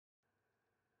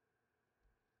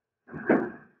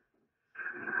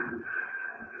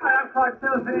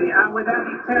vitality, and with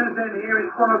Andy Townsend here,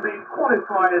 it's one of the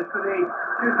qualifiers for the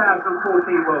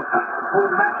 2014 World Cup.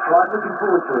 Important match, right? Looking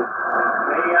forward to it.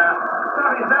 The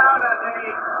sun is out at the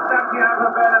Santiago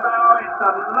Bernabeu. It's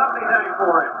a lovely day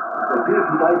for it. It's a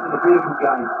beautiful day for the beautiful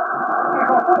game.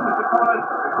 Kick-off almost upon us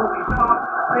before we start.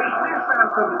 The national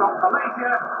anthems of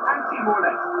Malaysia and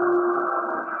Timor-Leste.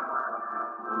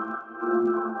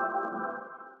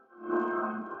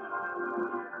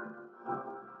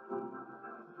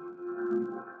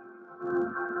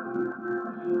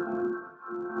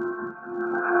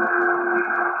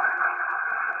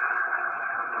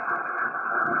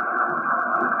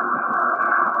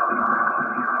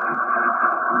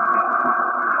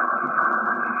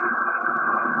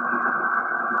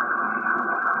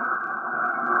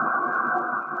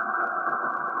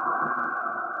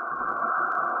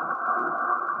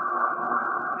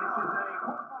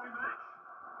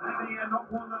 Not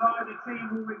one that either team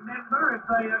will remember if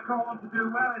they go on to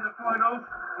do well in the finals,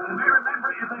 but they may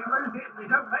remember it if they lose it and they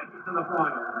don't make it to the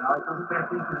finals. No, it doesn't bear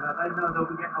thinking about. They know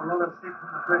they'll be getting a lot of sticks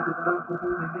from the press if they don't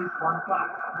perform in this one, but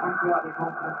I'm quietly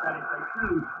confident that if they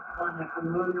do find their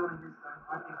form early on in this game,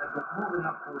 I think they've got more than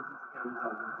enough quality to get a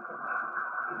result.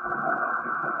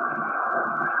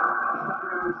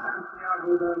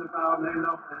 Santiago Bernabeu, named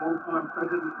after the long-time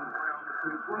president of Real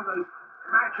Madrid. It's one of those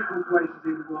magical places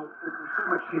in the world football. So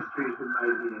much history has been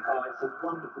made here. Oh, it's a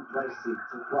wonderful place to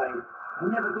play. We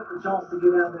never got the chance to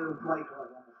get out there and play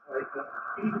quite long, I'm afraid, but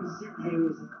even sitting here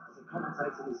as a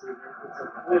commentator this evening, it's a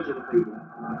pleasure to be here.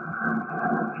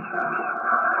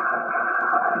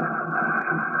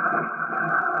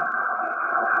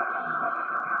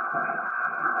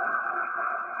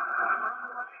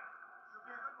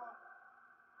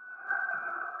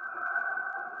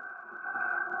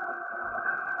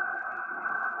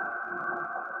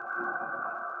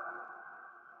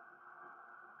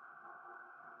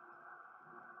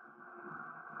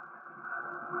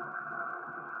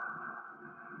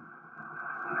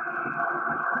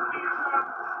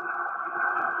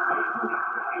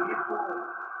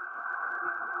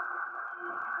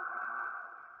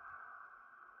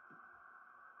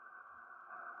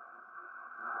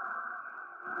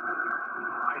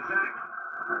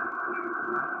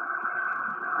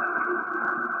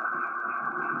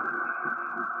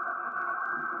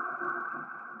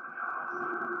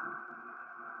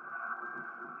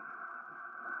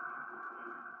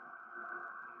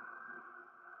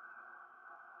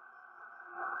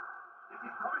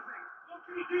 What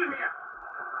can he do here?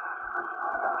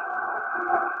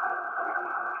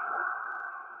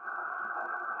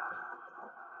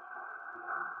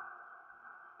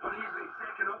 Not easily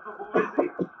taken off the ball, is he?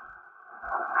 And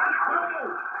goal!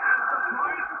 And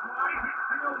surprise, surprise, it's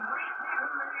still waiting to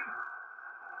lead.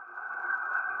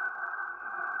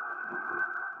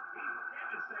 He's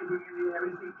devastating in the air,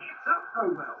 isn't he? Gets up so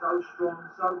well. So strong,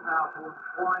 so powerful,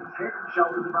 flying head and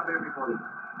shoulders above everybody.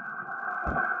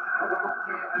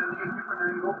 And the equipment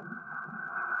angle.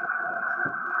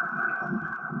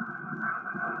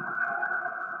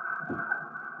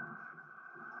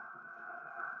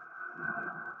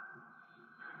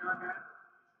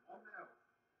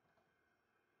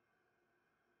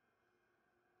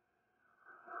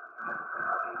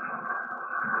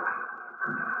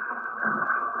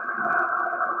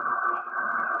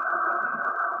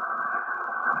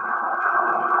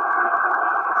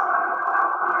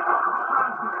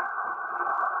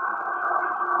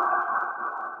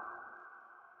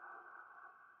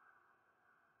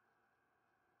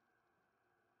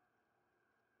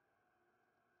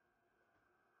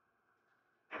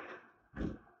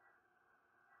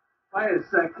 Players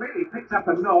clearly picked up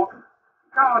a knock.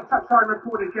 Touchline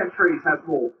reporter Jeff Trees has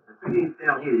more. The thing is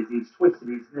down here is he's twisted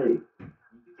his knee. You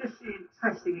can just see him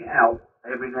testing it out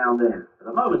every now and then. At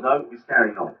the moment, though, he's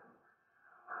carrying on.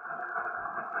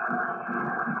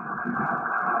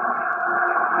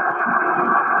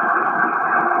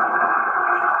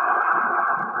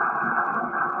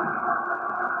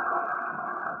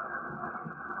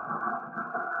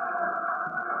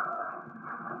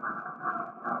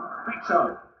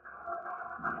 So.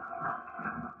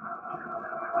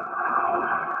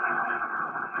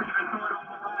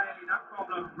 No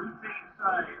problem. Routine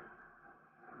save.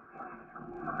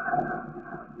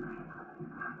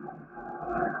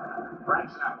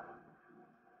 Breaks out.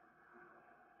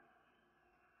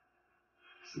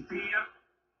 Sophia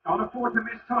can't afford to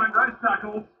mistime those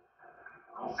tackles.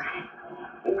 See,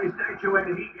 always danger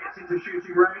when he gets into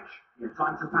shooting range. Yeah,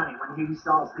 time to panic when he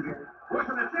starts to get it. What's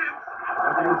an attempt?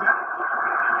 No danger.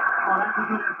 Oh, that's a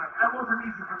good effort. That wasn't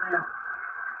easy from there.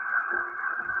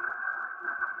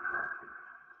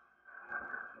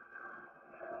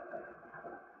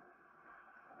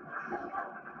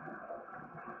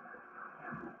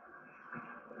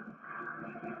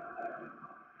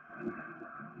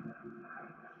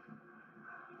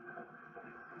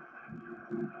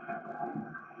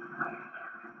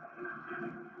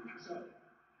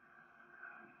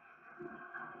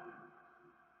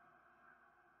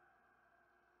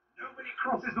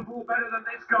 crosses the ball better than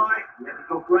this guy. Yeah, they've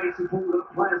got great support. The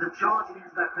players are charging into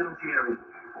that penalty area.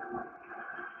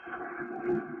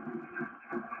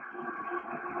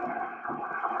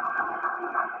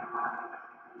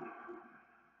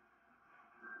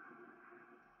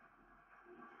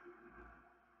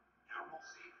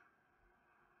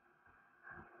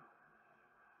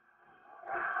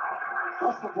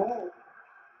 Lost the ball.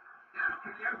 Now,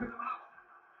 can he open them up?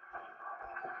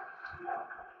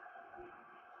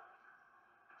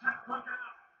 Attack broken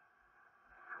up.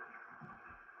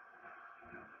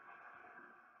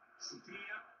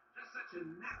 Sophia, just such a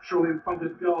natural in front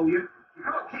of goal. You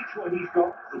can't teach what he's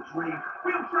got. It's a dream.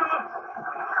 Real chance. That's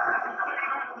a save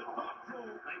out of the top draw.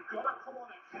 They've got a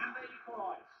corner. Can they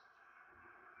equalise?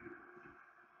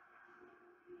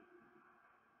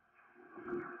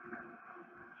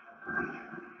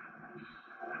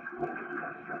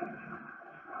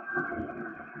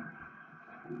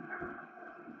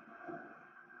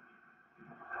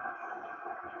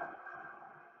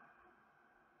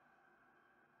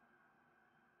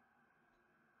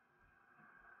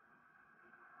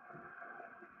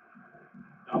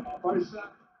 Barbosa.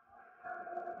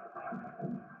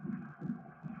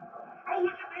 Oh,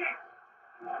 look at this!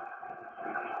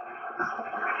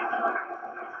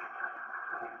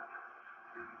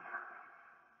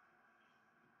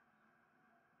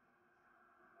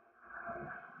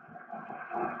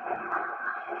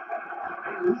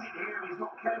 They lose it here if he's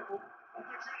not careful.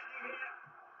 Opportunity here.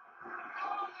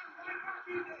 Oh, they're right back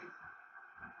in it.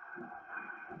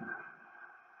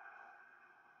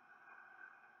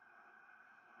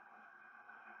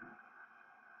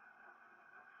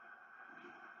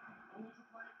 All to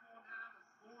play for now. The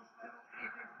score's level.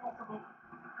 Anything's possible.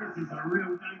 This is a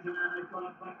real danger man they've got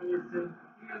up front for this team.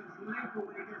 He looks lethal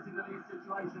when he gets into these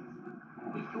situations.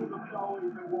 This sort of goal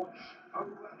you can watch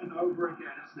over and over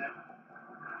again, isn't it?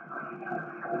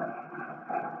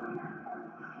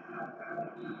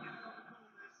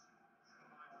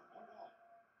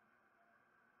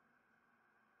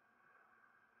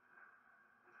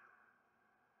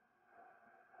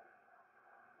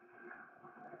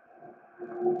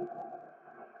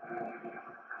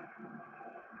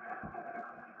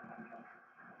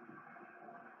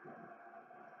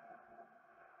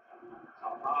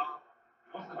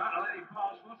 Wasn't about to let him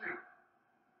pass, was he?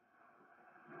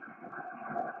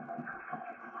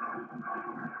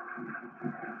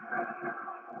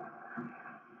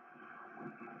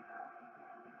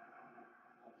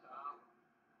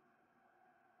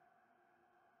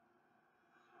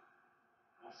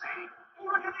 Oh,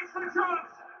 look at this for the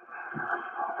chance!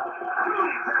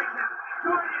 Truly taken!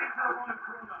 Going into the right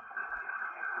corner.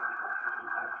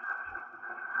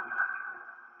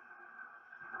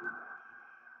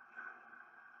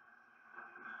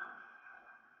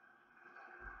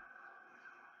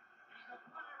 He's a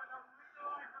player with a real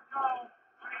eye for goal,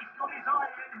 and he's got his eye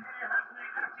in here, hasn't he?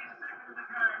 That's his second of the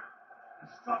game. He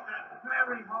stopped that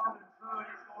very hard and through,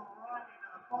 and it's gone right into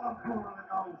the bottom corner of the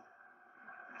goal.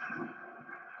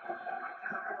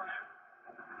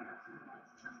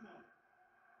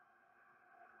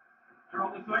 They're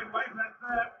on the same wavelength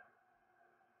there.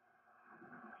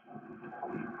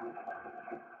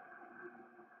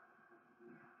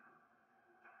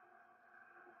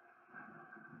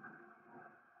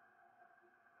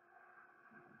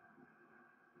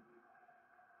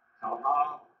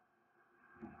 Talha.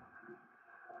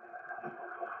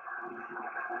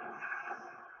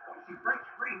 He breaks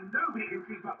free. Nobody can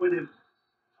keep up with him.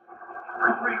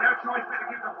 Referee, no choice but to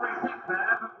give the free kick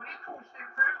there, but when he pushed him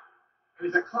through, it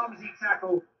was a clumsy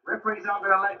tackle. Referees aren't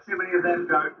going to let too many of them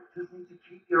go. Just need to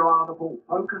keep your eye on the ball.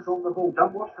 Focus on the ball.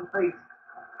 Don't watch the feet.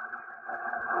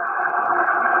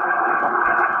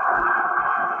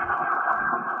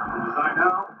 So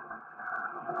now,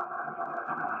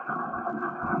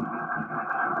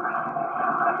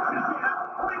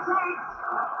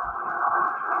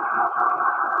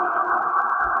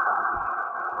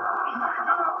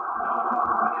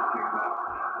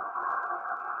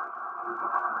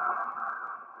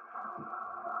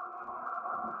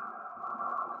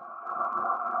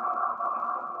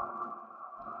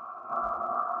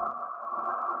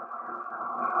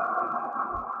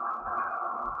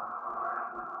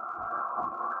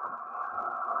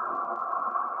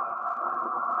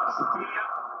 Sophia.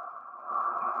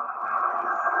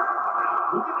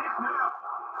 Look at this now.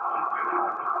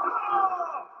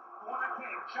 Oh! What a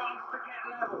kick. Chance to get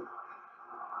level.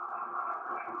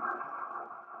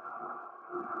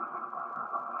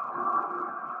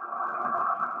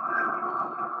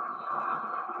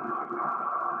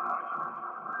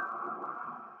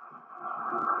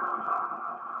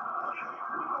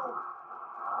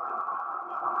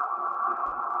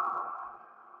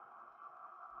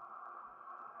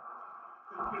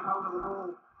 Keep hold of the ball.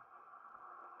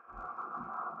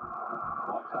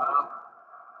 What's up?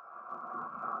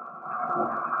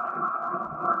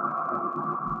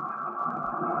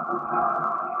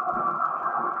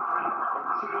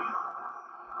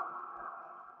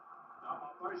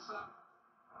 Barbosa.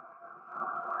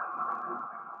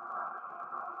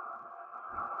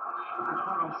 It's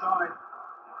not offside.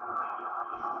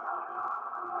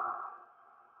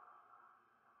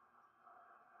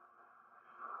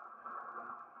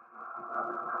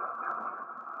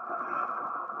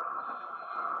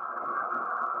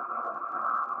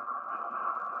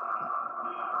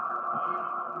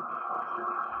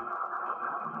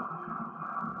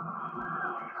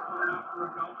 For a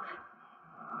goal kick.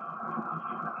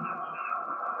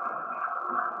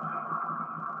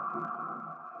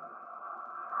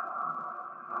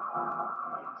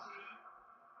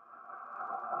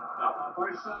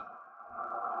 Barbosa.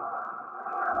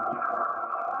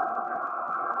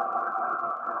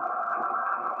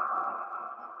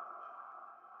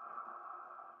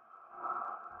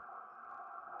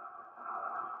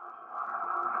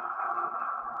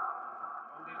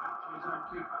 Holding back to his own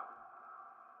keeper.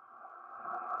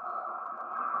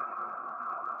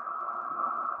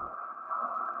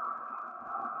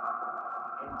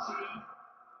 NT.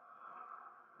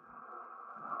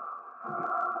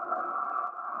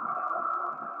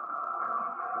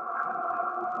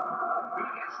 He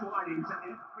gets wide into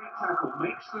every tackle,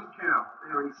 makes them count.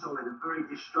 Very solid and very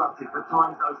destructive, but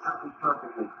times those tackles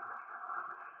perfectly.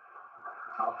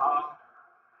 Taha.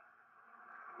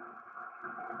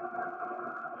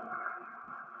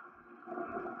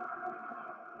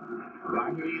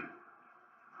 Raheem.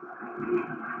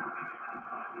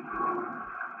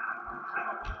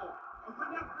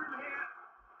 Opened up through here.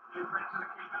 Good threat to the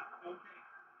keeper. Okay.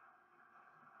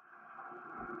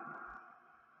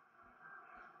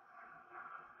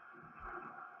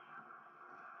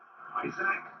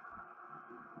 Isaac.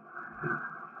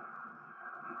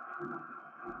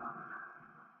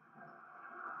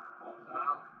 What's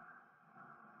up?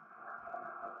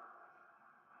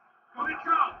 Got a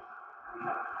chance.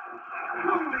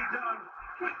 Lovely done.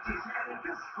 Kicked his head and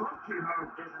just stroked him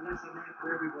home. There's a lesson there for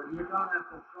everybody. You don't have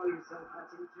to throw yourself at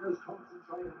it. Just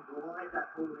concentrate and glide that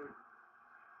ball in.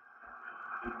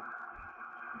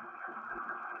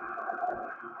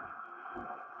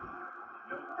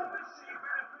 You'll never see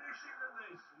better finishing than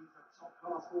this. He's a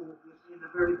top-class ball. You're seeing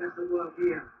the very best of work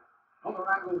here. Other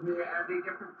angle here, Andy,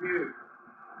 different view.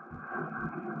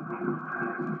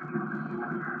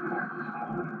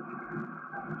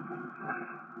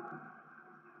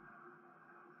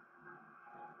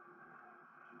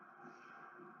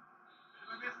 Bit of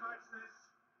a mismatch this.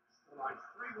 Still like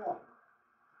 3-1.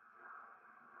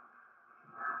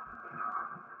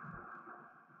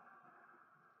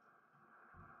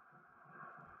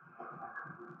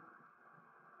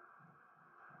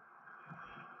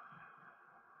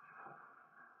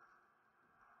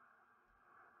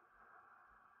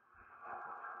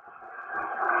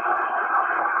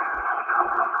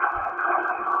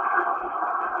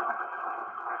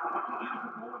 Use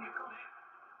the ball when you've got it.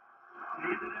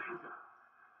 See the danger.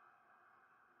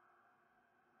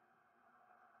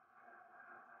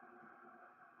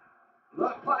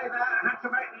 Look, play there, had to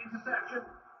make the interception.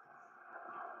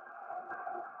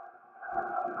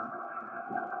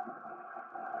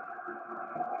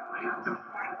 They had to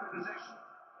fight for possession.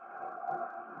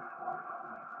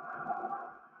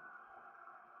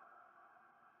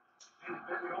 He's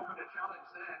barely offered a challenge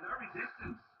there. No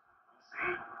resistance.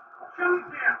 See? Challenge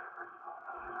here.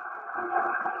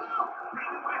 Oh,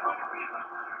 beaten away by the keeper.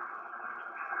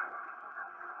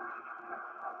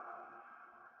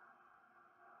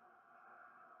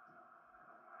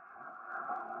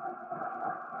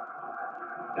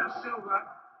 Da Silva.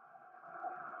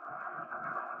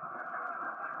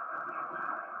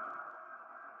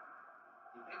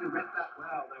 He read that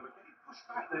well. They were getting pushed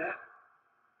back there.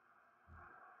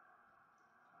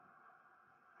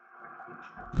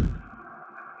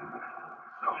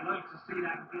 So I love to see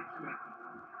that get to it.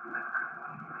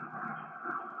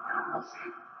 Rossi.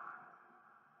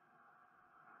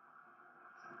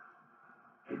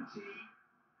 NT.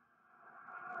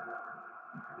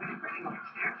 They're defending like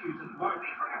statues at the moment.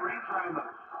 He's running rings around them.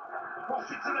 Cross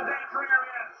it to the danger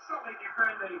area. Solid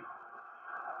defending.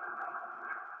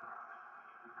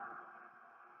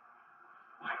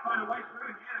 Might find a way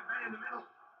through here. Man in the middle.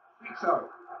 I think so.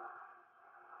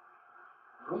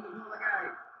 They're on the ball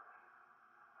again.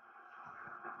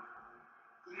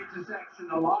 The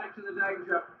intersection, alive to the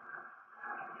danger.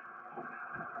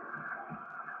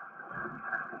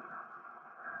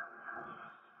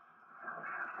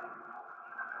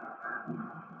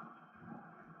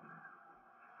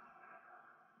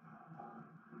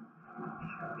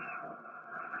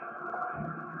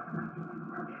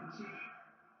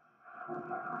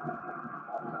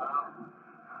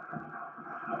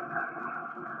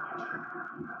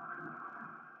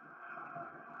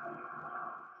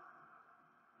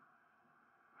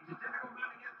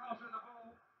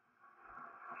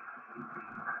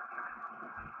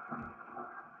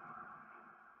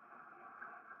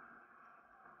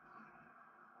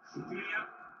 Sevilla.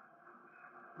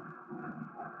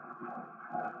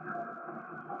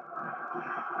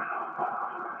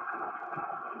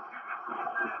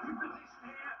 Good position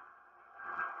here.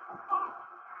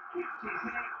 Kept his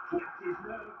head, kept his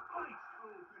nerve. Nice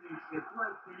full finish. A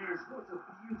great finish. What a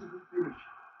beautiful finish.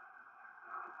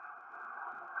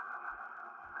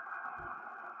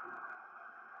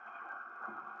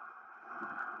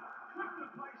 Couldn't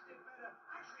have placed it better.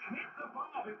 Actually hit the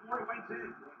bar before it went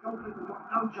in. Goalkeepers got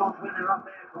no chance when they're up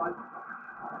there, Clyde.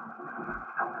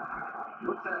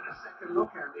 Looked at a second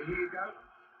look, Andy. Here you go.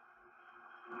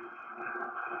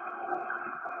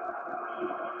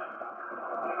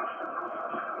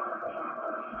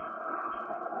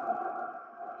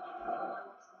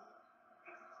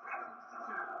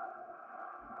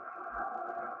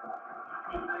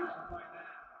 Combination play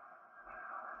there.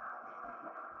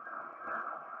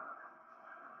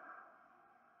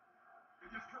 He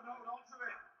just couldn't hold on to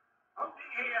it.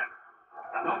 Opening here.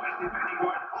 Lopez defending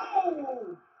right.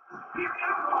 Oh! Hit the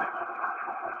outright.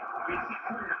 Gets it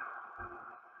clear.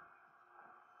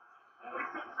 Oh,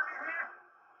 he's got through here.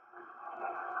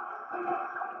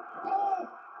 Oh!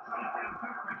 Comes down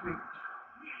too quickly.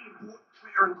 Really important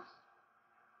clearance.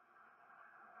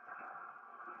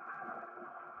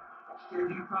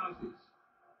 Exchanging passes.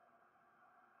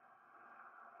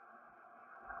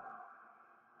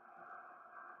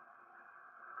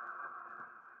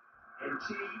 NT.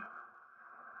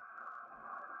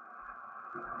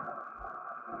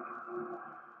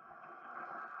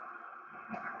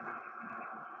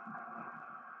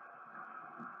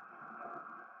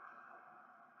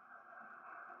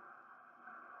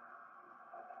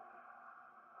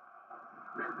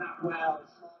 Read that well.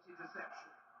 Smart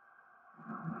interception.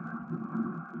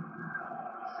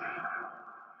 See.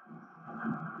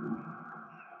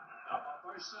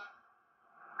 Barbosa.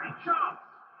 Big chance.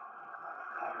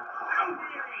 Still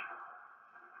nearly.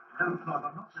 No, Clyde,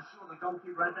 I'm not so sure the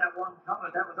goalkeeper had that one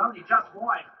covered. That was only just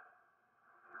wide.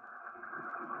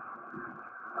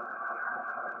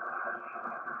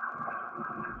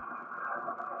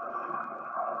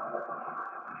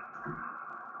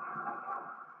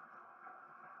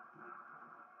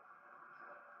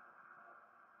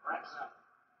 Braxa.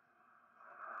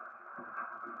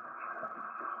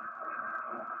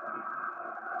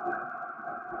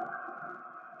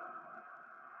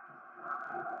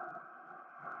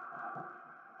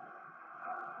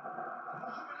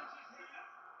 Possibilities here.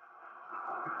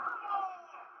 Oh,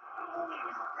 he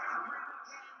was desperate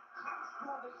again. Close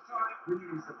call this time.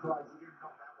 Really surprised he didn't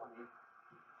knock that one in.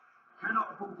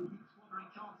 Cannot afford to keep squandering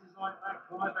chances like that,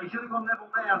 Clyde. They should have gone level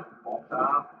there.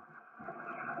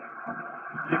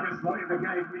 They're just running the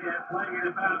game here, playing it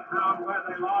about how and where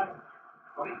they like.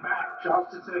 Got it back.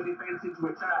 Chance to turn defence into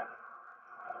attack.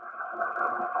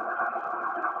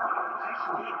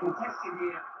 Possession being contested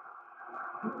here.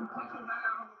 Couldn't tussle that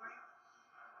out of the way.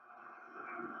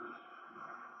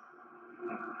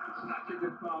 Such a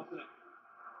good passer.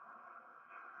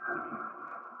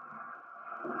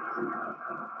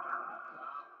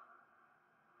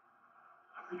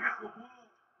 That's a useful ball.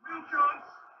 Real chance.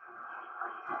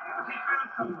 Has he found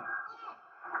someone?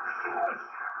 Yes!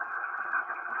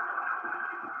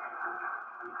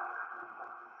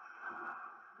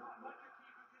 Not much a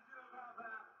keeper can do about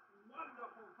that.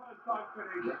 Wonderful first time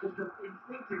finish. Yeah, just an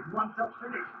instinctive one-touch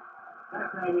finish.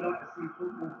 That's how we like to see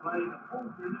football played. The ball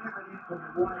delivered in from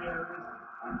the wide areas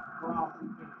and classy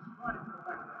finish. Right into the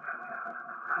back of the net.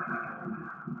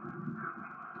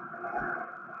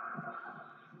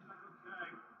 This is a good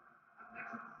game. That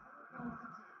makes it 4-2.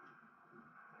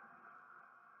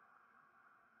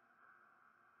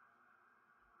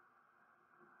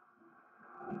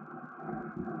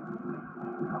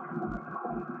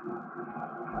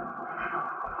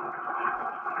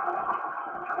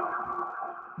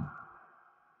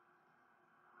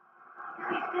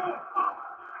 He scored! Oh!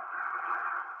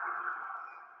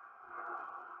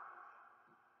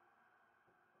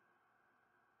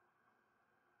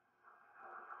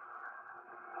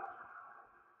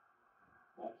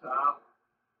 What's up?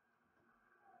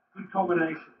 Good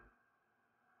combination.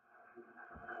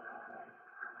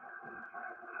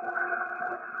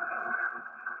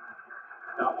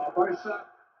 Now Barbosa.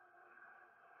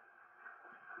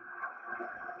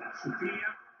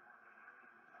 Sevilla.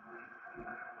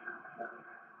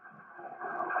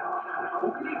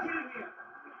 What can he do here?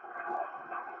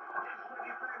 Desperate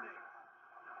defending.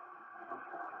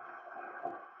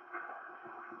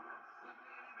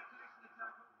 Simply an invitation to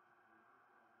tackle.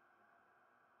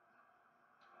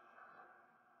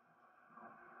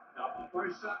 Now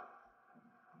Barbosa.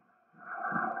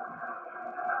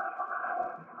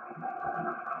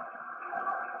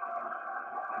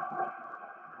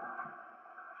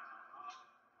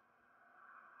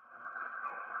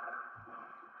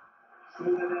 Saw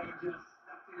the leg, just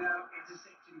stuffed it out,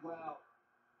 intercepted well.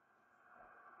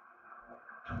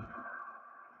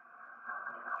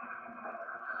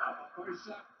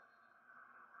 Barbosa.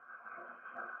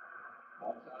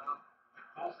 Montana.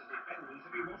 Past the defenders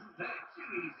if he wasn't there. Too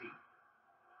easy.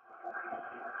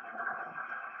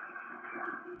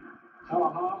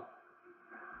 Talaha.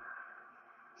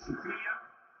 Sophia.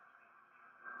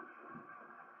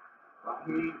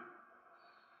 Rahim.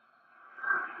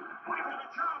 Wait for the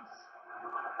chance.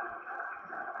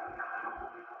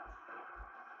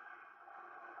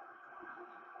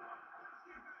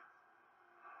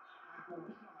 I've got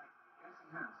a side. Yes, he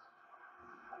has.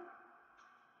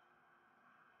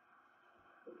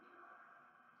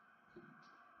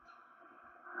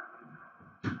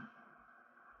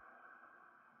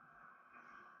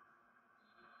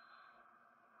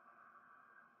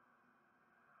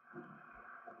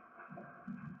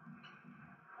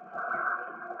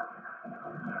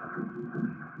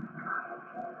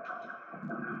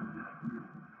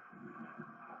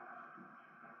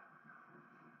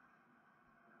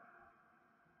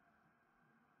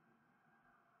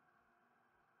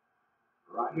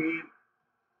 Rahim.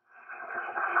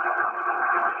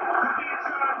 Could be a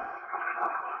chance.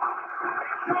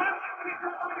 Chance. Picked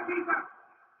up by the keeper.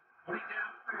 Put it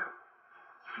downfield.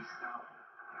 Stuff.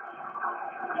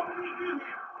 What can he do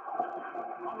here?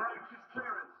 Outrageous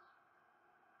clearance.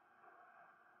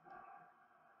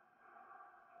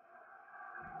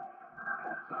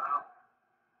 Montana.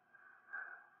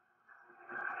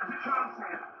 There's a chance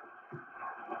here.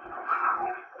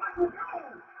 Oh, what a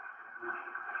goal!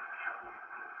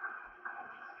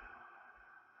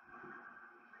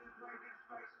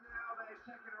 They've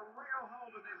taken a real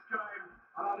hold of this game,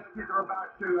 and I don't think they're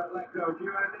about to let go. Do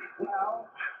you, Andy? Well,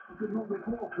 I could not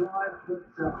before, Clive, but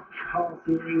can't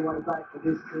see any way back for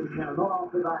this team now. Not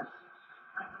after that.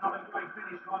 That's another great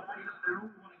finish by Hey, look, they're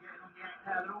all want to get in on the act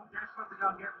now. They're all desperate to go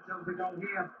and get themselves a goal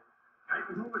here. Game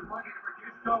was always lucky to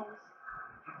produce goals.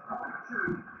 It's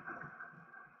 5-2.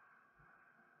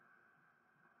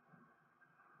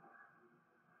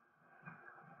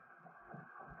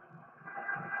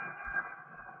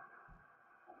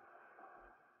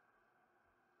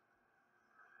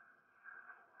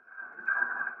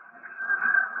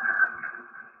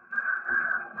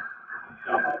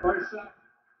 Barbosa.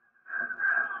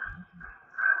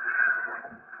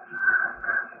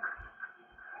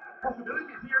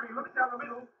 Possibilities here. He looks down the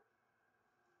middle.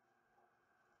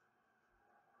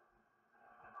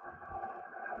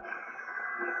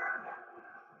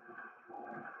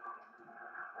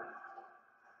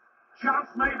 Chance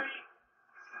maybe.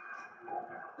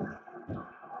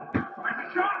 Finds a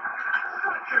shot.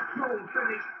 Such a cool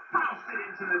finish. Bounced it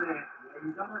into the net. Yeah,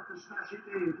 you don't have to smash it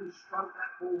there. You just stroke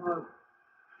that ball home.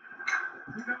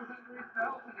 2 goals under his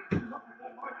belt, and he's looking for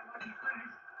a moment like he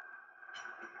finished.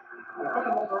 We've got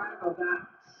another angle of that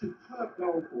superb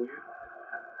goal for you.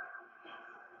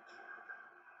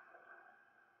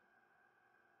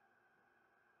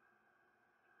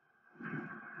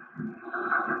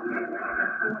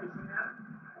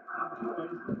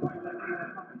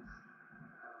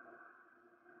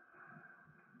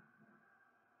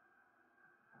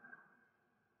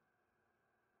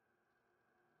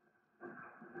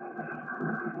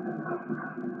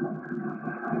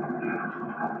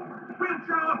 Real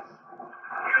chance!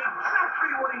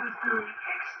 Exactly what he was doing.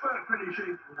 Expert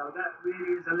finishing. You know, that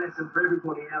really is a lesson for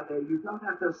everybody out there. You don't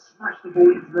have to smash the ball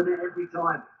into the net every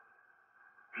time.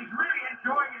 He's really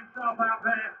enjoying himself out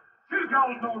there. 2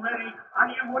 goals already, and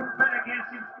you wouldn't bet against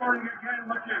him scoring again,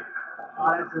 would you?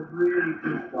 Oh, that's a really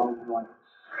good goal, right?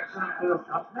 Excellent first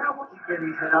touch. Now watch him get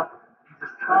his head up. He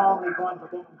just calmly finds the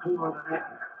bottom corner of the net.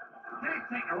 Can't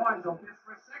take your eyes off this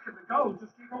for a second. The goals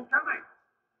just keep on coming.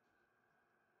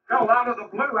 Goal out of the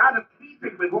blue, out of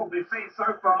keeping with what we've seen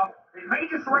so far. It may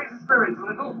just raise the spirits a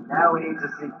little. Now we need to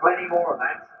see plenty more of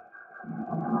that.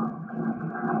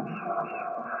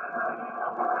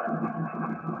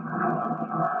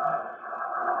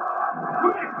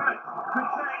 Good effort. Good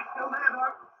save. Still there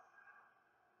though.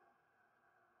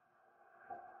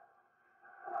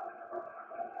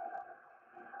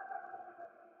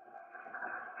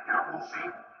 Now we'll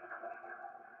see.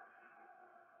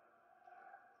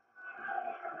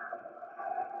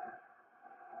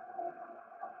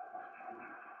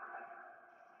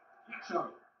 So.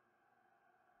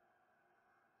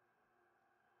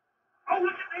 Oh,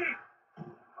 look at this!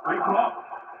 Great block.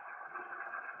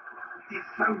 Did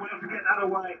so well to get that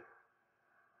away.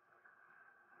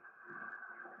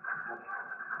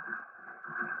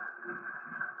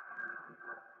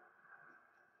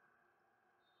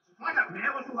 It's a flag up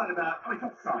here. What's all that about? Oh, it's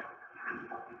offside.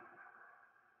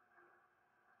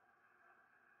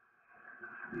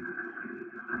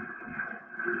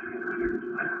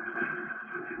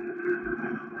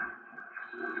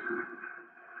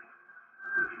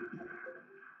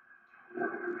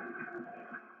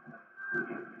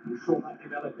 saw that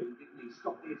developing, didn't he?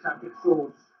 Stopped the attack at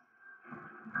source.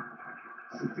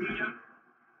 Sevilla.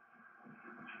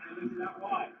 And they lose it out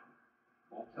wide.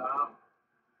 Mokhtar.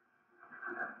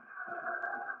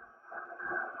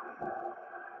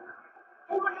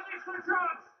 Oh, look at this for a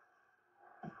chance!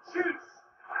 Shoots!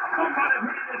 Some might have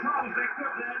hit it as hard as they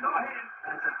could there, not him.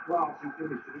 That's a classy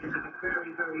finish to the end of a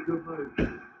very, very good move. It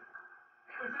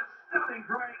was a stunning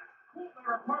break. Caught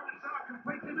their opponents out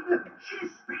completely with the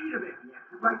sheer speed of it. Yeah,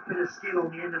 great bit of skill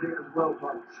on the end of it as well,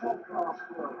 like top class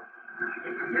flow. You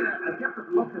can get a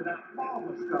different look at that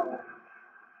marvellous goal.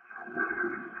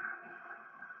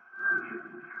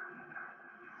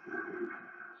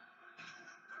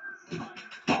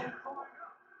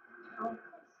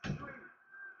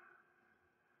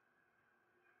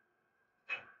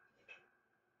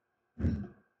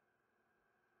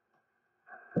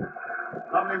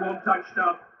 Lovely one touched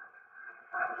up.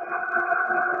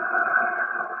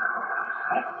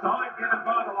 Offside given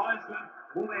by the linesman.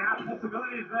 Will they have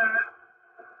possibilities there?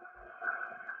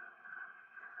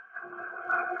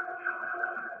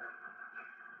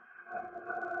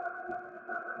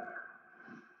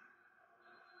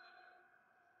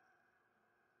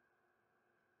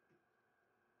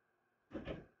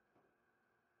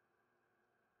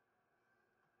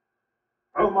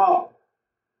 Omar.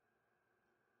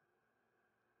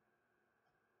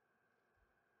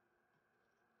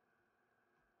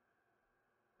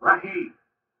 Rahi.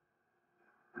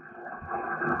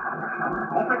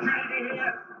 Opportunity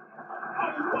here.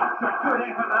 Oh, what a good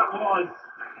effort that was.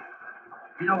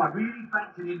 You know, I really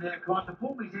fancied him there, Clive. The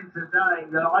form he's in today,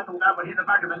 I thought that would hit the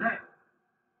back of the net.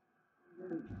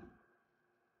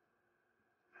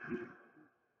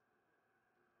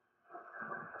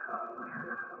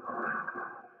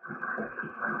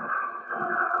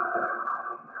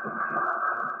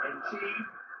 NT.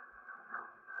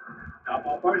 Now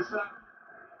Barbosa.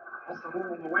 Lost the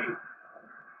ball on the wing.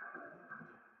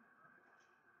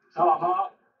 Taha.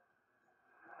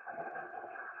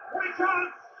 What a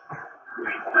chance!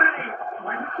 Great save!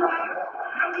 What a chance!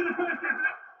 That was the first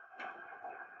effort.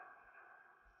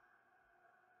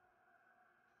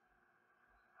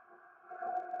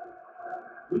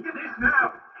 Look at this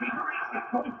now. Keeper reached it.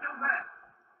 Ball still there.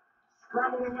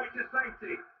 Scrambled away to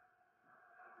safety.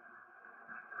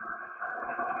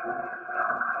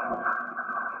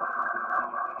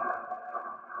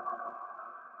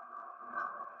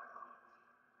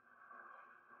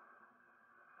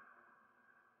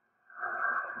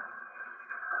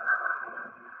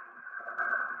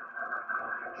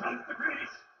 Chance to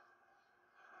finish.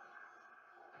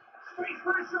 Space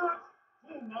for a shot.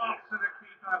 Full marks to the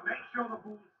keeper. Make sure the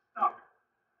ball's stuck.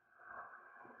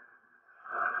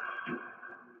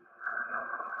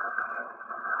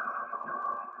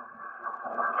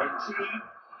 NT.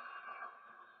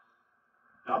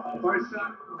 Now Barbosa.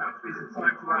 That's been in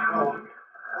time for that goal. On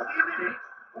the minute,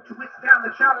 want to withstand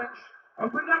the challenge.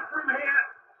 Open up from here.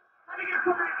 Having a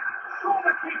break. Saw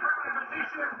the keeper out of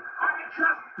position. And it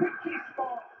just picked his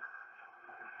spot.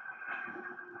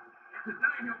 It's a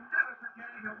day he'll never forget.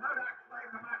 He'll no doubt claim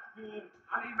the match ball.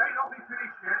 And he may not be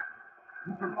finished yet.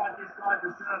 You provide this guy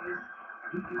the service,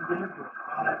 you can deliver it.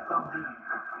 Oh, that sums it.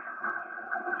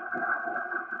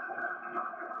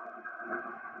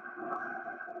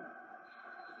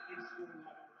 He's scoring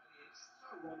that already. It's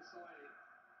so one-sided.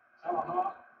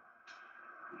 Taha.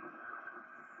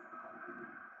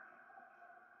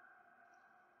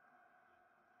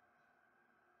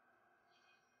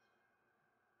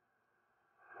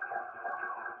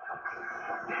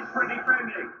 Desperate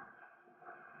defending.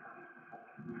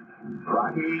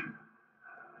 Rahi.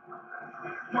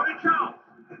 Got a chance.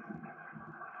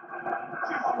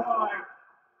 Just wide.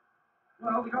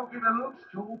 Well, the goalkeeper looks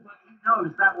tall, but he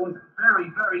knows that was very,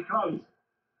 very close.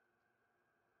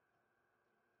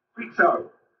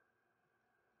 Vito.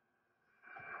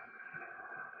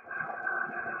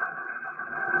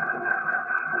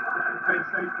 Defense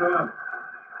stay firm.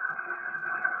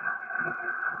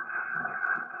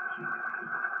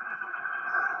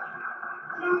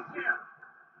 Chance here.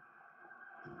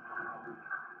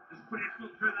 Just put his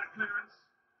foot through that clearance.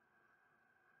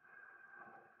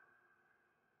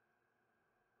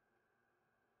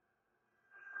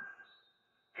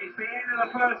 It's the end of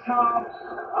the first half,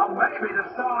 and maybe the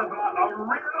start of a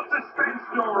real suspense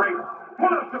story.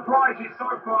 Full of surprises so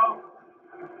far.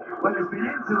 Well, it's been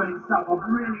end-to-end stuff. I've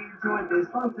really enjoyed this.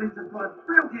 Both teams have got a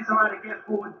real desire to get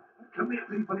forward and commit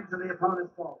people into the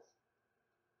opponent's box.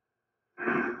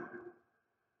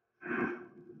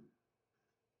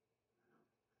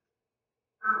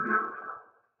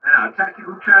 Now,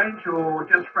 tactical change or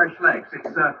just fresh legs?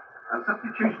 It's a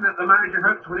substitution that the manager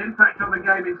hopes will impact on the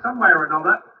game in some way or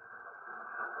another.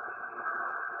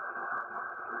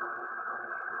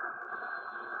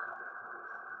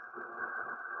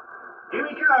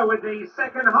 go with the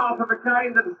second half of a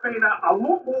game that has been a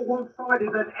lot more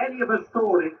one-sided than any of us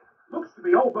thought. It looks to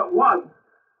be all but one.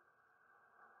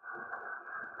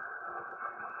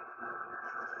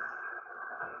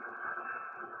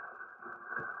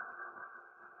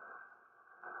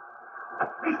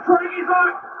 He's trying his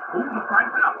luck. Oh, the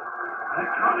breaks up. There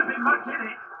can't have been much in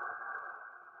it.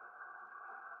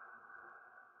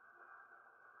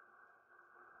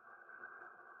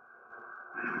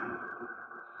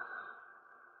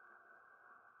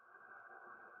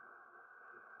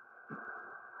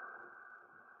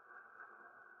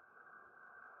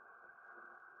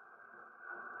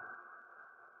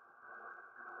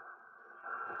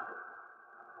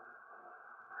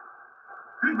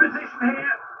 Good position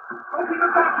here. Open the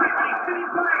back quickly. He's still in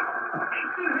play.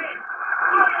 Instant hit.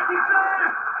 Oh, yes, he's there.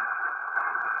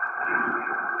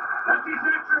 That's his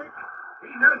hat-trick.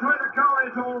 He knows where the goal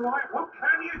is, all right. What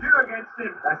can you do against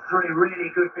him? That's three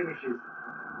really good finishes.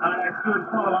 That's good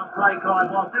follow-up play, Clive.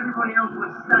 Whilst everybody else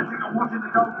was static and watching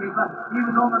the goalkeeper, he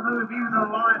was on the move, he was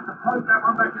alive to poke that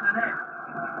one back in the net.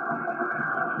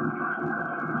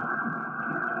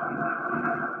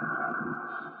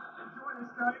 Enjoy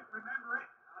this game, remember it.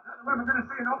 I don't know when we're going to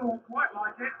see another one quite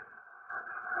like it.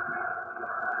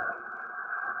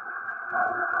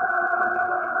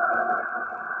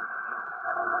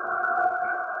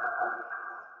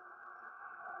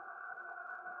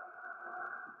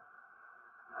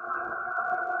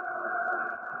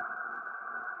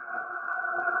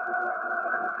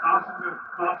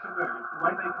 Pass and move. It's the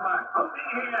way they play. Opening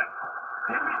here.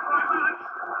 Didn't miss by much.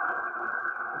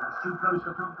 It's too close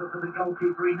for comfort for the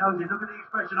goalkeeper, he knows it. Look at the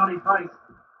expression on his face.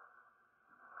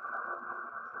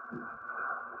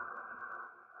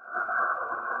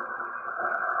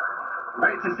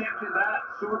 Intercepted that,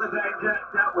 saw the danger,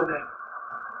 dealt with it.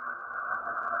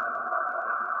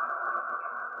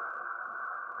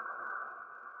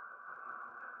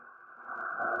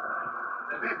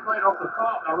 They've been played off the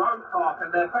park, their own park,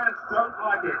 and their fans don't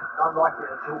like it. Don't like it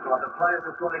at all, Clive. The players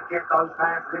have got to get those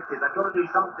fans lifted. They've got to do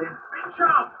something. Big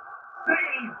chance!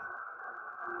 Steve!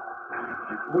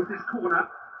 Towards this corner.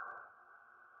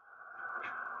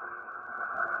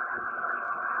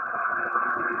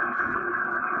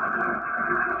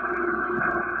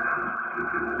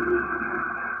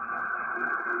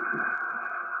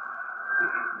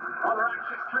 Rather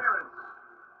anxious clearance.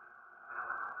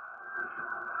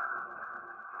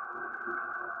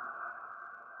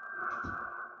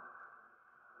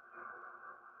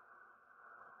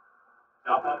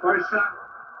 Now Barbosa.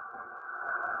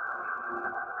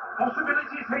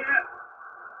 Possibilities here.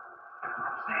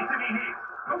 Stays to be hit.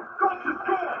 Oh, got to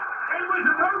score! It was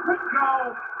an open goal.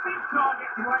 Big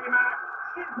target to aim at.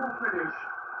 Simple finish.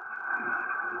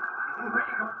 He's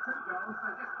already got 2 goals,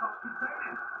 they just can't contain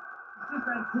him. He's just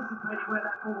anticipating where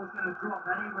that ball was going to drop,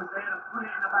 and he was there to put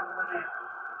it in the back of the net.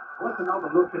 What's another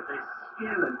look at this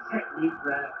skill and technique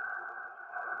there?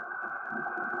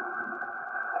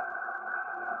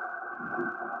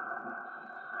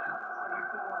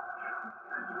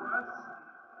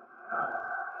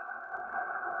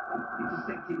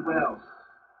 Intercepted well.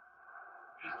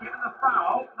 He's given the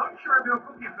foul. Not sure if he'll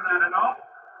book him for that or not.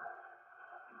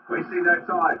 Wasting no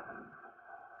time.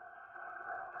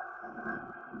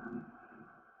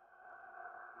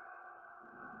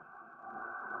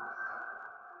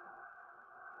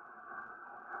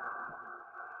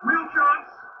 Real chance.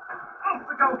 Off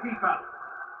the goalkeeper.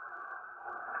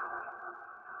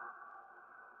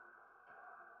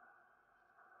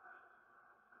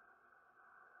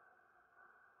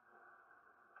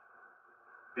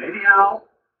 Daniel.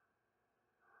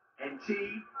 NT.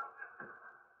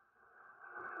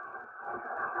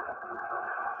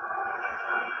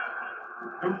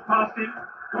 Goes past him.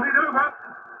 Got it over.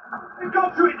 He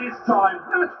got to it this time.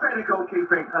 That's better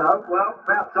goalkeeping. Hello. Well,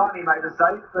 about time he made a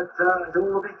save, but it's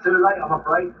all a bit too late, I'm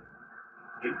afraid.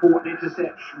 Important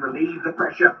interception. Relieve the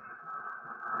pressure.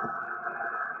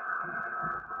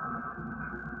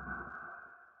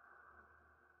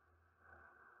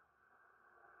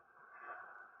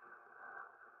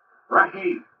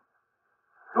 Raheem.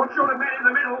 Not sure of men in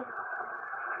the middle.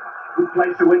 Good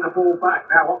place to win the ball back.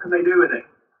 Now, what can they do with it?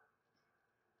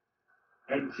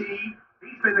 NT.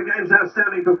 He's been the game's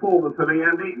outstanding performer for me,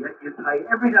 Andy. Yeah, you pay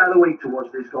every day of the week to watch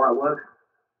this guy at work.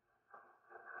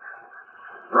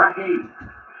 Raheem.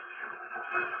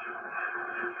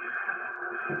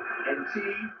 NT.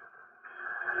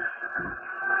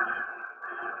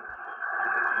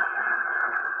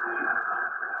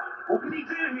 What can he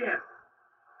do here?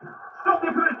 Stop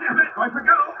the first effort. Going for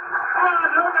goal. Oh, I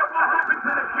don't know what happened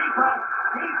to the keeper.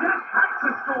 He just had to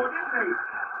score, didn't he?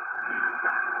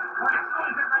 Well, it's not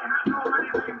as if they hadn't already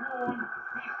been warned.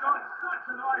 He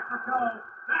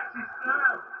That's his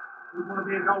nerve. You want to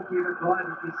be a goalkeeper, Clive,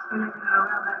 if you're spinning in and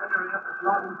around that area, it's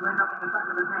liable to end up in the back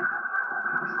of the net.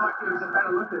 This might give us a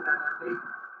better look at that, Andy.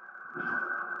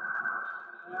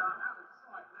 They are out of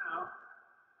sight now.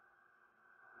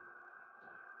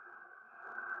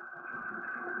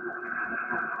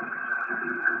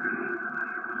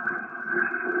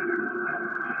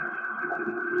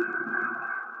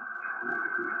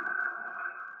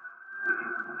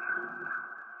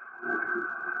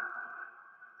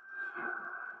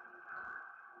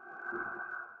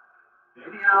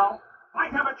 Daniel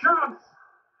might have a chance.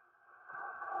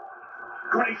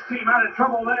 Got his team out of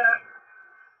trouble there.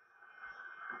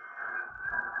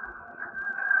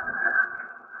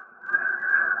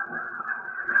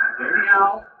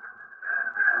 Daniel.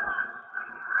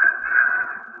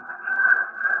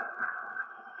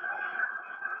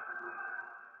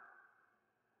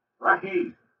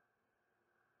 Rahi.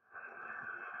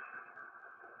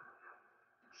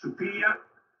 Sophia.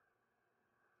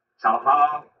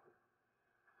 Talha.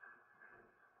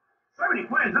 So many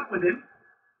players up with him.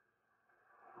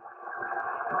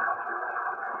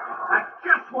 That's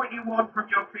just what you want from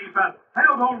your keeper.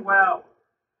 Held on well.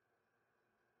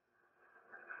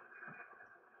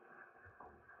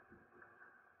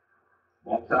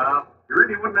 You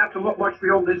really wouldn't have to look much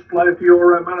beyond this play for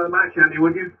your man of the match, Andy,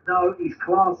 would you? No, he's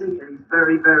classy and he's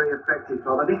very, very effective,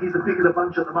 Clive. I think he's the pick of the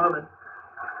bunch at the moment.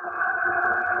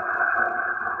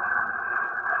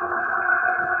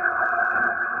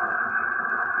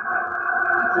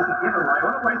 That's just a giveaway.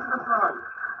 What a waste of a throw.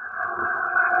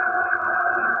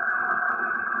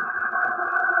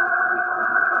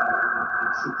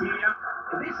 Sophia.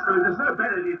 In this move, there's no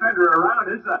better defender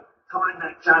around, is there? Timed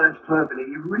that challenge perfectly.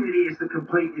 He really is the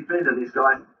complete defender, this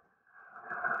guy.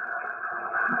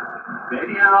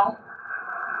 Daniel.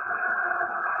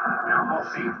 Now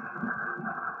Mossy.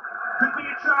 Could be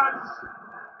a chance.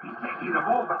 He's taking the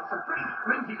ball, but it's a pretty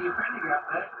flinty defending out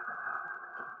there.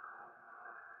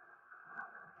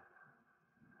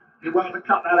 Did well to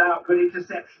cut that out. Good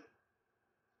interception.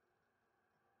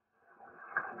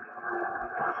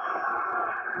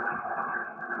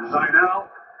 Zainal.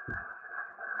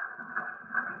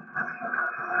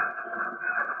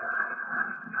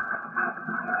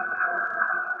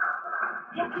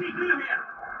 What can he do here?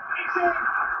 It's in.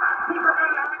 Keeper got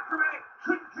a hand from it.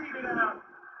 Couldn't keep it out.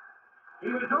 He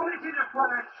was on it in a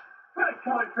flash. First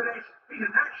time finish. He's a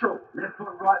natural. Left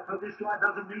foot, right foot. This guy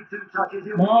doesn't need 2 touches.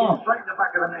 He'll get straight in the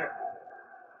back of the net.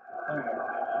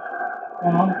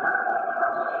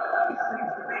 It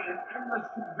seems to be an endless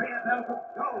conveyor belt of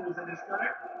goals in this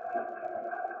game.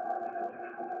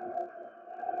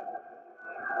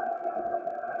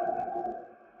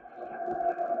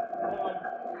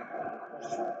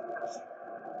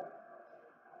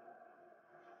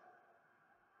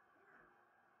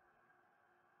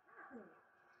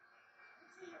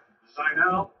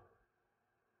 Zainal.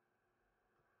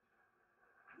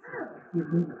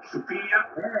 Sophia.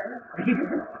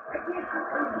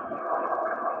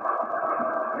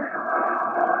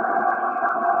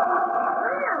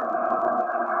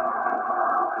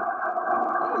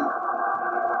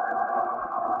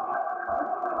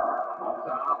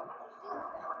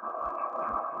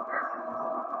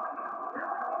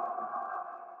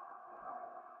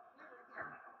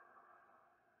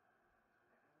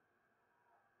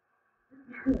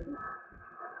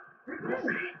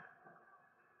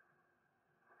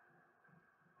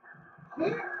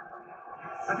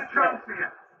 There's a chance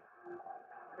here.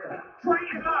 Try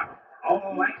his luck.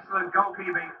 Oh, excellent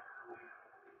goalkeeping.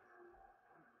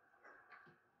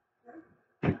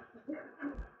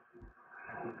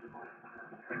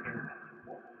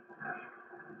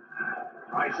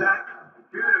 Isaac,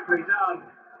 beautifully done.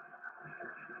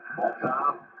 Motta.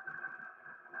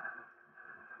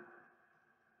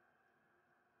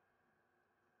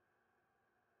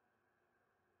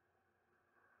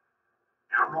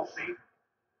 Now Rossi.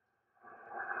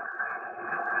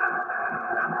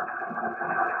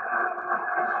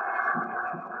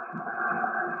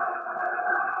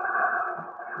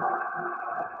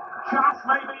 Chance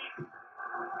maybe.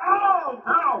 Oh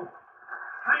no!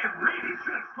 They really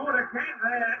should have scored again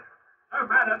there. No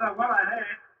matter, they're well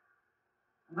ahead.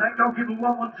 That goalkeeper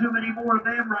won't want too many more of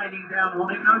them raining down on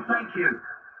him. No, thank you.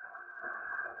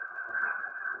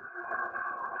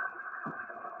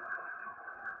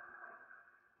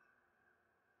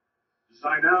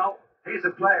 Zainal. Here's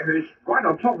a player who's right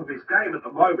on top of his game at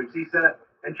the moment. He's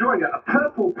enjoying a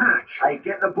purple patch. Hey,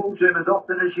 get the ball to him as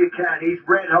often as you can. He's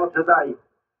red hot today.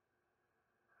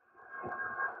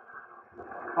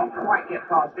 Can't quite get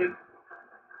past him.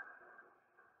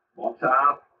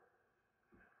 Motta.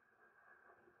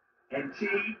 NT.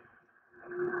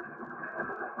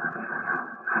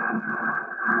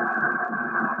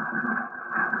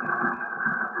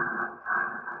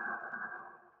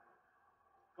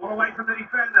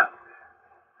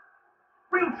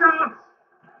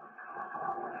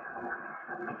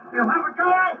 He'll have a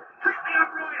go! Hit the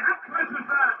upright! How close was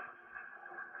that?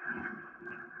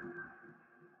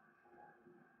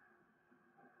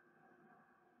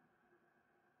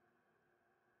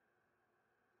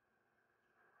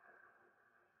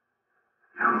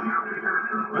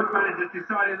 Both managers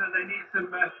decided that they need some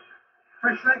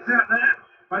fresh legs out there.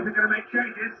 Both are going to make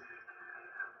changes.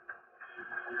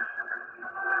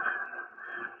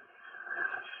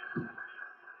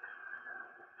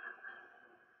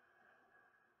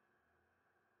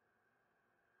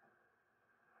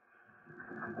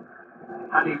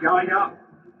 Paddy Geiger.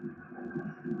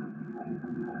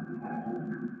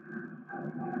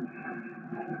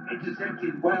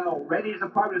 Intercepted well. Read his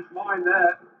opponent's mind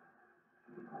there.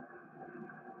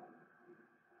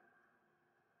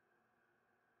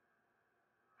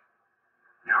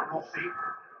 Now Rossi.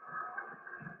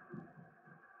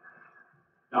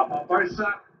 Now Barbosa.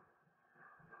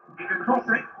 He can cross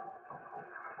it.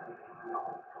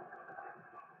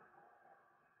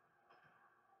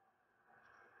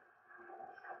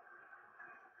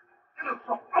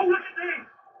 Oh, look at this!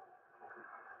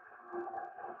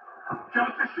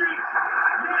 Chance to shoot.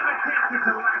 Never tempted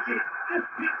to lash it. Just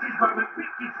picked his moment,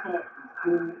 picked his spot.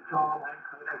 Cool, calm, and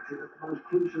collected at the most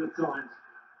crucial of times.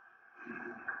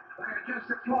 They are just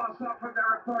a class up from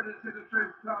their opponents in the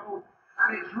truth told.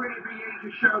 And it's really beginning to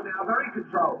show now. They're in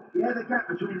control. Yeah, the gap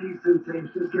between these two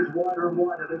teams just gets wider and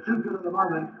wider. They're too good at the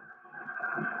moment.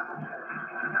 I'm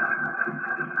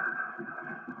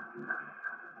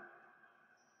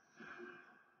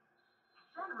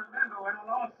trying to remember when I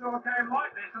last saw a game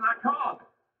like this, and I can't.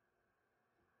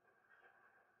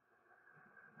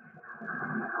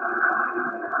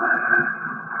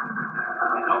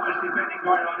 There's obviously betting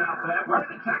going on out there. Where are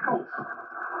the tackles?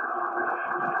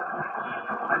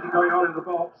 Anything going on in the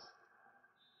box?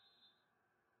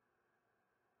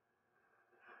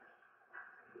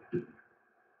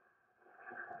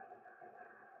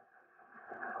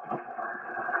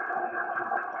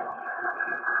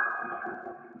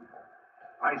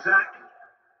 Isaac.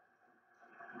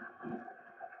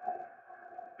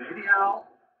 Video.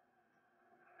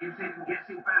 Gives it and gets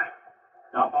it back.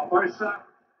 Now Barbosa.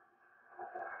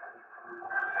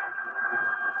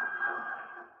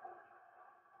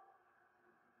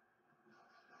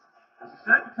 There's a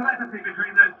certain telepathy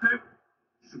between those two.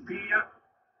 Sophia.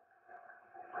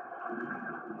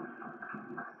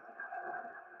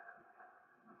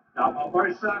 Now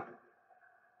Barbosa.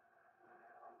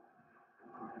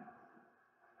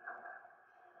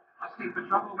 Asking for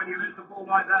trouble when you lose the ball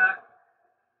like that.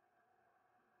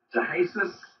 To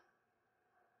Jesus.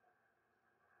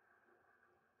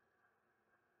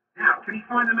 Now, can he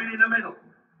find the man in the middle?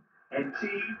 NT.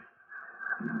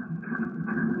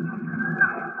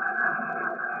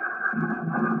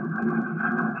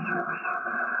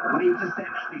 Well, he just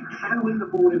actually can win the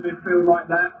ball in midfield like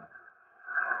that.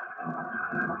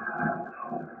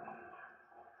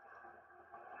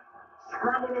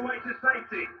 Scrambled away to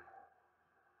safety.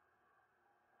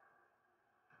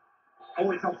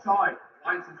 Oh, it's offside.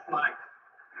 License flag.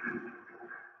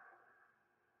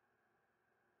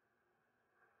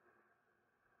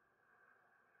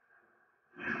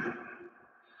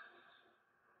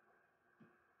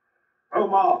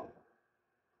 Omar.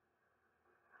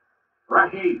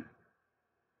 Raheem.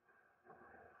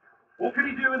 What can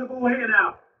he do with the ball here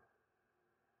now?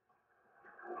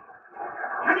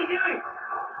 Can he do it?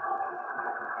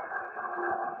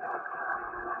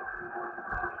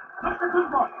 That's a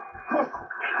good one. Cross.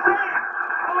 It's there.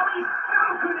 Oh, he's so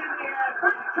good in the air.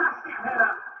 Fantastic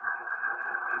header.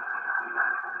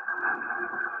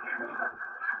 It was a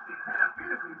classic header.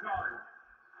 Beautifully timed.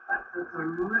 That's a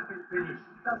terrific finish.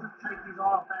 He doesn't take his eye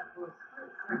off that for a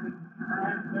split second,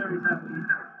 and very happy he's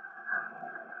had.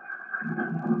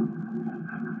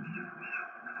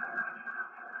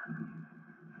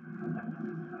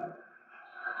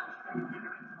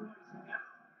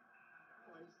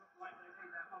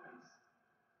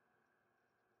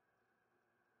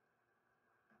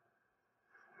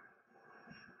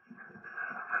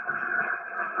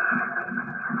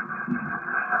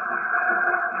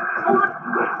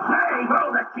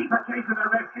 Well, the keeper came to the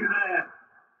rescue there.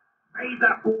 Made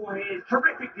that ball here.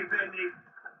 Terrific defending.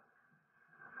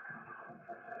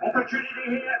 Opportunity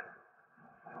here.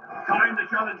 Timed the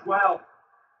challenge well.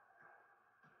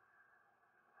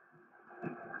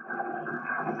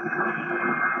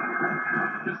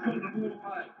 Just got the ball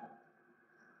away.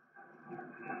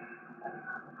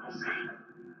 Rossi.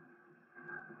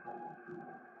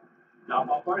 Now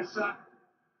Barbosa.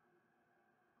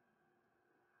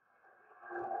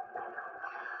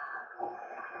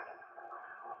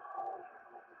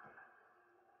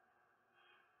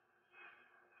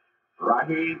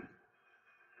 Raheem.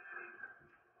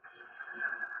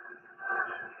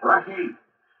 Raheem.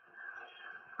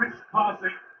 Crisp passing.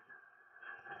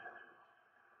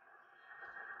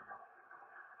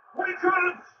 What a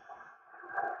chance!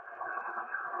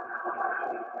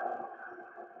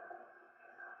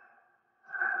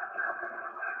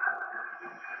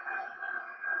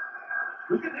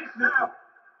 Look at this now.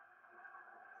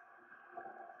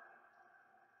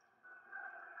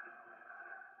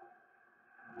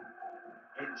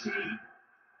 NT.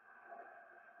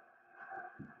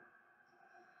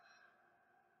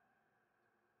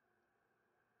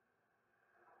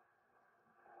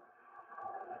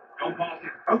 Gone past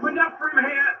it. Opened up for him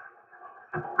here.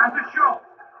 Has a shot.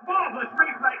 Marvellous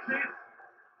reflexes.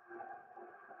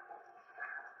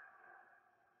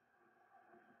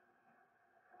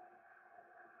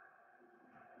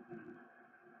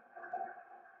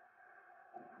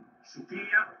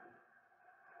 Sophia.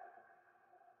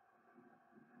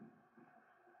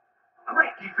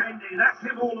 Great defending. That's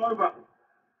him all over.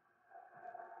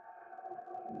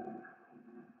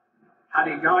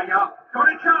 Yaya. Got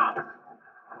a chance.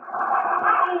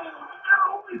 Oh,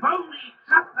 no. If only he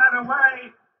tucked that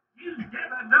away. You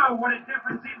never know what a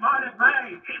difference it might have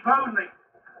made. If only.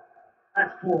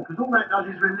 That's poor, because all that does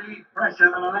is relieve pressure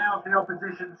and allows the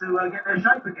opposition to get their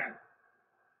shape again.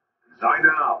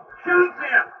 Zainal. Chance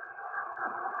here.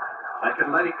 They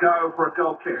can let it go for a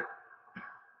goal kick.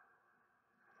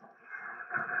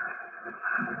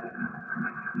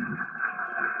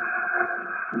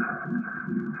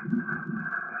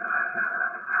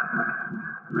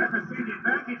 Referee the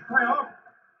advantage play off.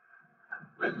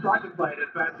 Let's try to play an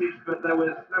advantage, but there was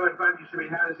no advantage to be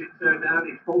had as it turned out.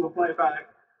 He's pulled the play back.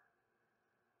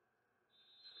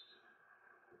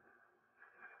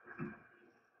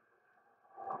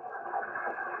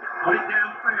 Got it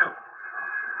downfield.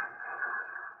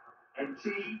 NT.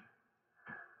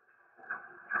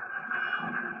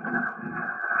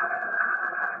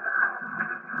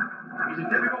 He's a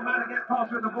difficult man to get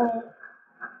past with the ball.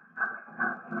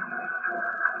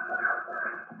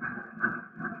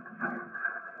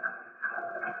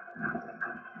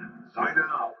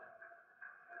 Zainal.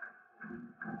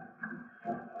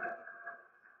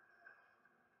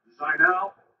 Zainal.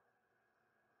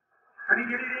 Can he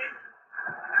get it in?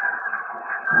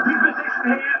 Good position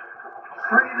here.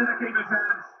 Straight into the keeper's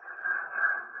hands.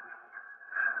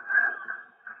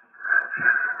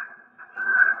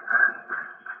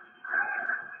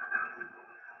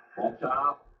 Botta.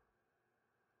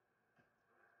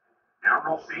 Now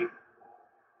Rossi.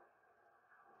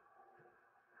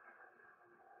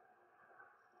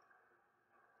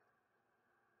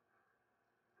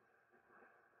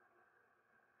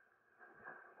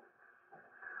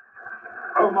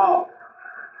 Omar.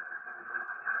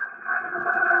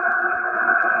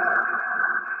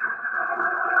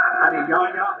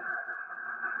 Yaya.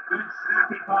 Good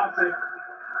snappy passing.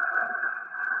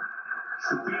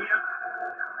 Sophia.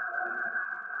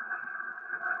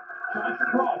 Chance to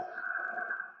cross.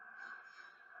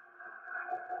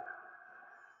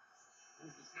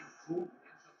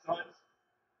 Sometimes.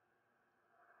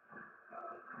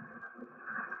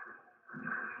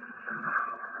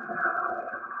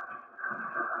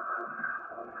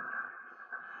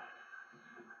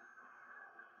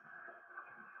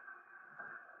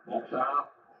 Botta.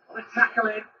 On a tackle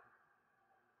in.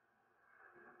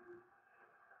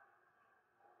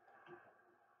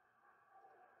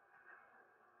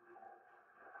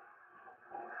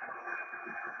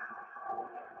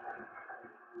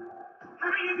 How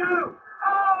do you go?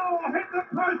 Oh, hit the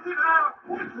post and out.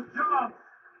 What's the chance?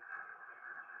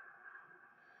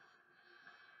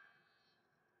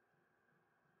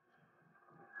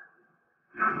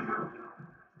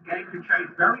 Game can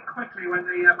change very quickly when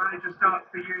the manager starts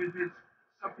to use his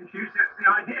substitutes. That's the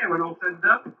idea when all said and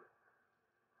done.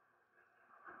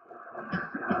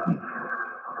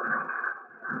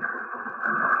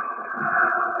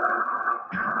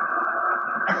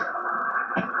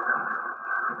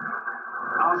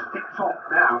 Pass ticked off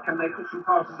now. Can they put some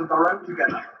passes of their own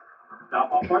together?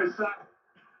 Barbosa.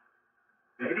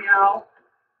 Daniel.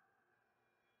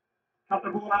 Cut the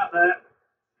ball out there.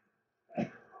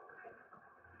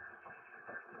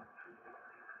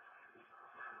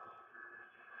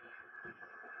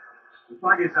 The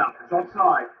flag is up. It's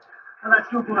offside. And that's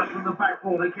good work from the back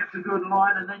four. They kept a good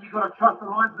line, and then you've got to trust the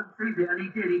linesman sees it, and he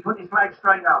did. He put his flag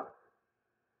straight up.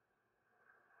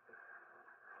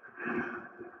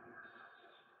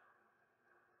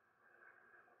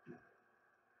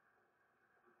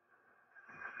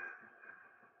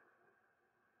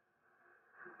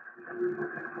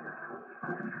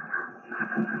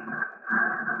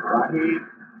 Raheem.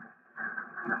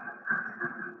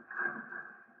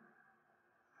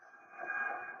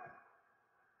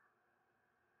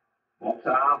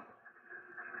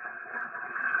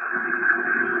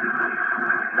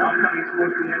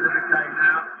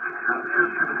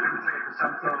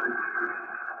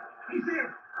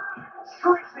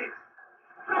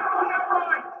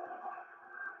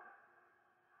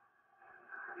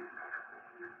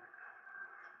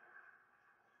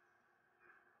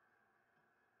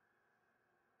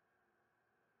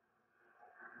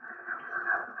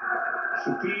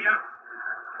 Sophia.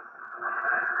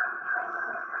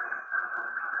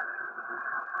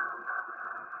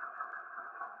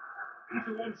 He's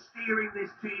the one steering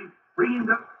this team, bringing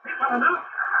them well enough.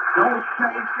 Goals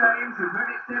change games, we've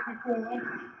heard it said before.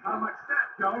 How much that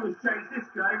goal has changed this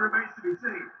game remains to be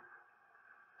seen.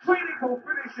 Clinical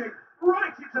finishing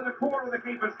right into the corner of the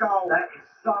keeper's goal. That is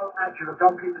so accurate.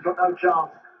 Goalkeeper's got no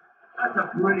chance. That's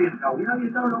a brilliant goal. You know, you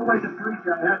don't always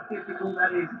appreciate how difficult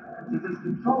that is to just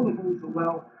control the ball so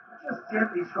well, just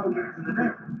gently stroke it into the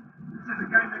net. This is a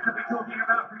game they could be talking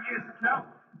about for years to come.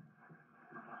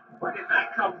 Where did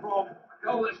that come from? A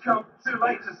goal that's come too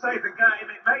late to save the game.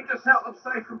 It may just help them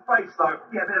save some face, though.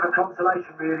 Yeah, a bit of a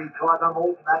consolation, really. Try no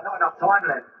more than that. Not enough time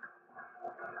left.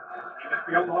 He was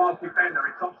beyond the last defender.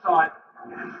 It's offside.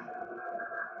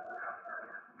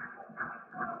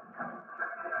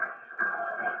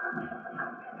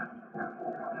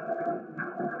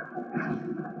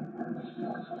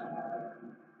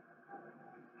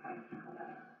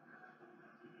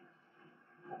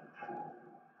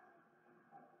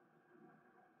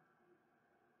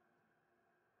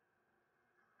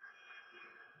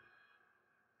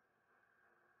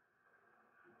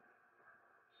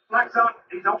 Flags up.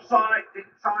 He's offside.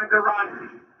 Didn't time to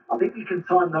run. I think you can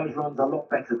time those runs a lot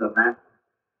better than that.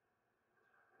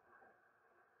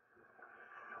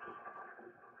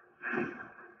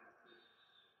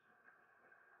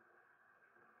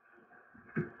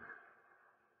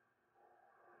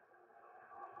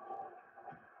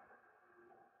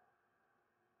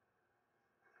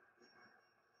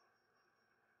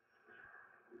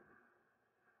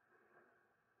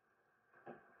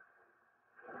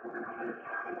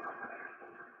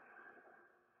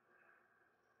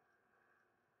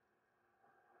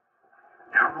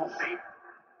 Now Rossi.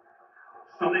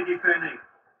 Solid defending.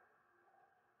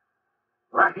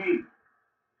 Raheem.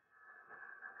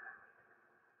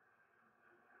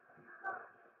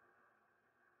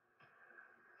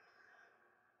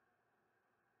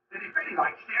 The defending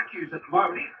like Syracuse at the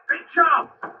moment. Big chance.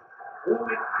 All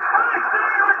in. Oh, it's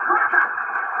there, a cracker!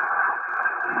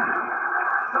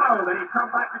 So the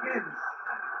comeback begins.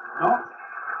 Not.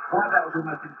 Why, that was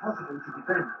almost impossible to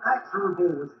defend. That through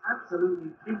ball was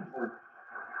absolutely pinpoint.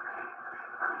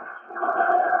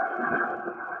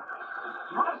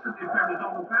 Lots of defenders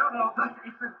on the field, and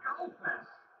it's a goal fest.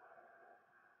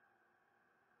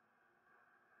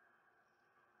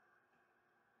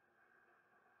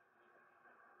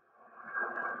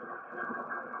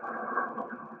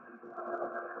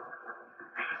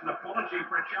 It was an apology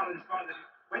for a challenge by the...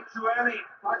 Went too early,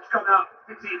 flag's gone up,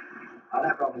 hits it. Oh,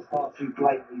 that run was far too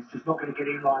blatant. He's just not going to get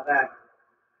in like that.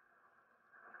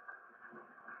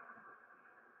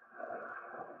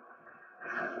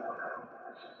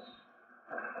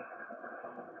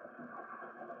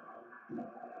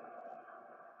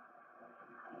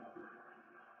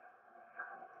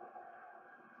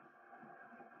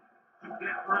 To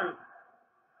get through.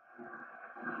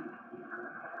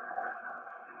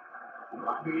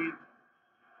 Raheem.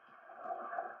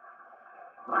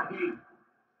 Raheem.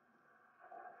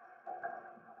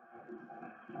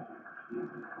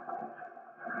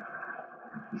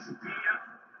 Sophia.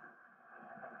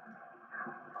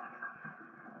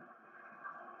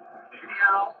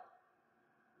 Ideal.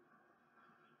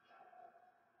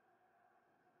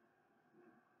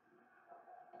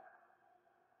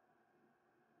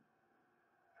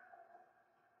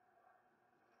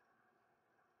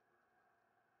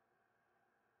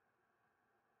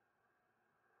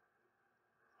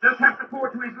 Just has to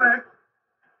forward to his left.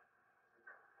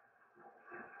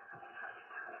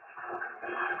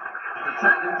 The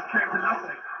tactics came to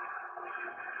nothing.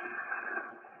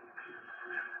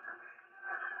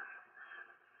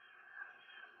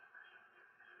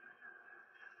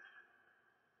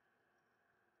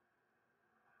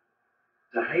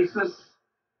 To Jesus.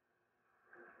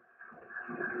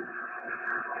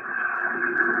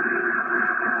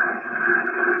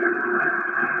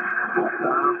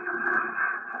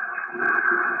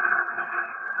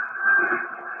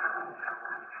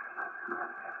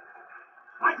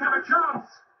 Might have a chance.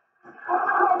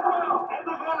 On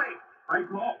the volley. Great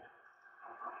block.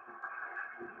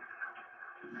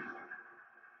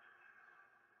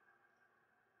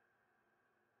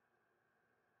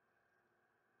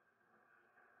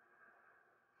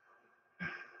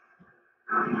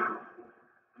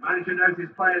 The manager knows his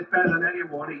players better than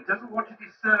anyone. He doesn't want to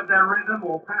disturb their rhythm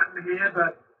or pattern here,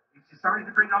 but he's decided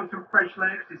to bring on some fresh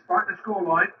legs despite the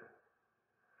scoreline.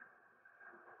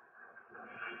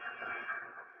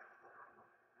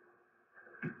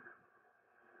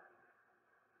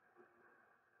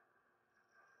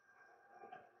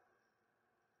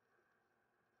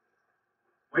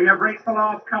 We have reached the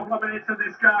last couple of minutes of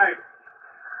this game.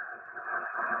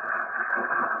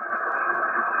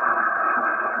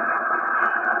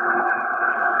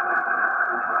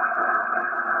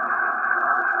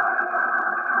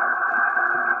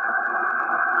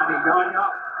 Yaya.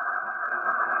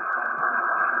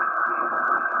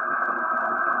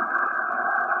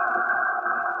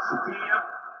 Sophia.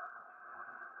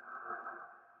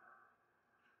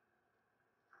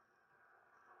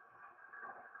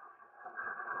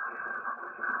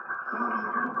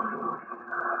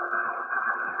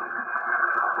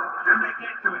 Can they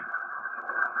get to it?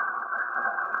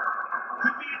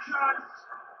 Could be a chance.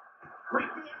 We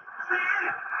could see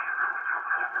it.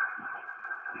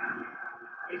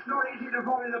 It's not easy to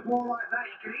volley the ball like that.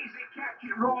 You can easily catch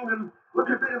it wrong and look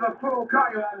a bit of a fool,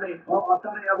 can't you, Andy? Well, I've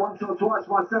done it once or twice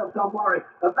myself, don't worry.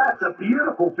 But that's a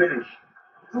beautiful finish.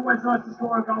 It's always nice to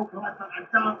score a goal, Clive, but I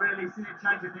don't really see it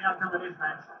changing the outcome of this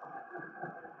match.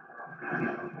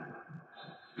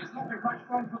 It's not been much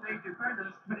fun for the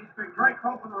defenders, but it's been great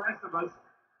fun for the rest of us.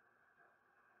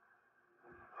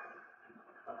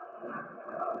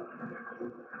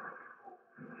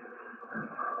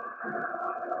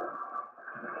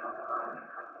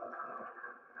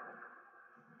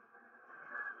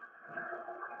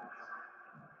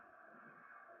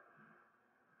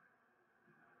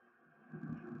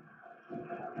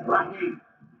 Lucky.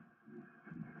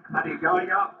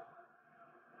 Yaya.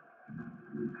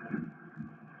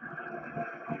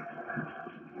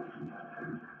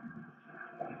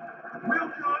 Real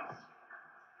chance.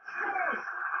 Scores!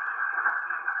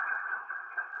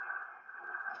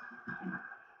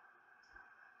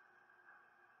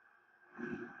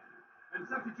 And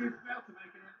substitutes fail to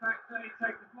make an impact. They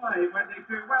take the play. When they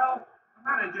do well, the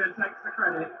manager takes the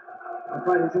credit. I'm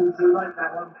afraid it's all too late,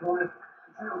 that one, Clive.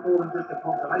 It's little more than just a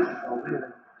consolation goal,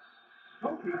 really.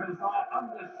 Goalkeepers are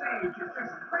under siege. It's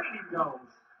just raining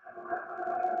goals.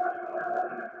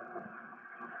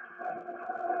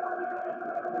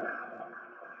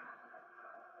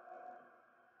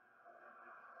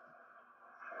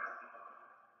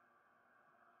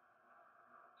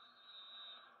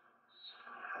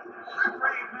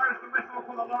 Referee blows the whistle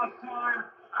for the last time,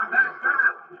 and that's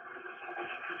that.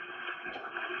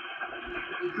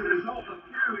 It's a result of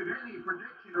few, if any,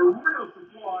 predicting a real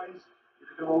surprise.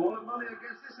 You've got a lot of money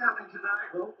against this happening today.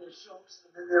 Well, there's shocks,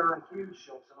 and then there are huge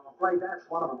shocks, and I'm afraid that's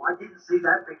one of them. I didn't see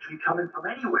that victory coming from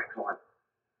anywhere, Clive.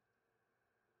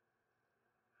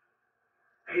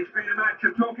 It's been a match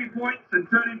of talking points and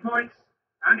turning points.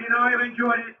 Andy and I have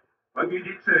enjoyed it. Hope you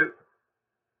did too.